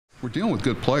we're dealing with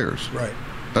good players. Right.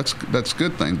 That's a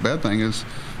good thing. Bad thing is,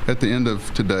 at the end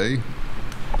of today,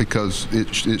 because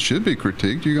it should be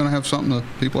critiqued, you're going to have something.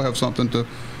 People have something to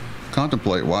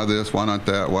contemplate. Why this? Why not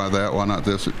that? Why that? Why not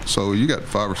this? So you got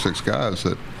 5 or 6 guys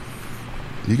that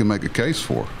you can make a case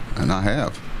for, and I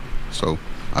have. So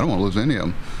I don't want to lose any of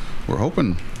them. We're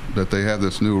hoping that they have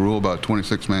this new rule about a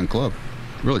 26-man club.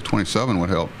 Really, 27 would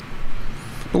help.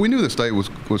 But we knew this day was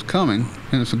coming,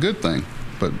 and it's a good thing.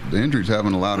 But the injuries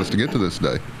haven't allowed us to get to this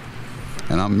day.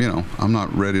 And I'm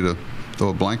not ready to throw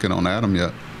a blanket on Adam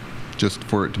yet, just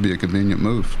for it to be a convenient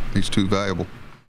move. He's too valuable.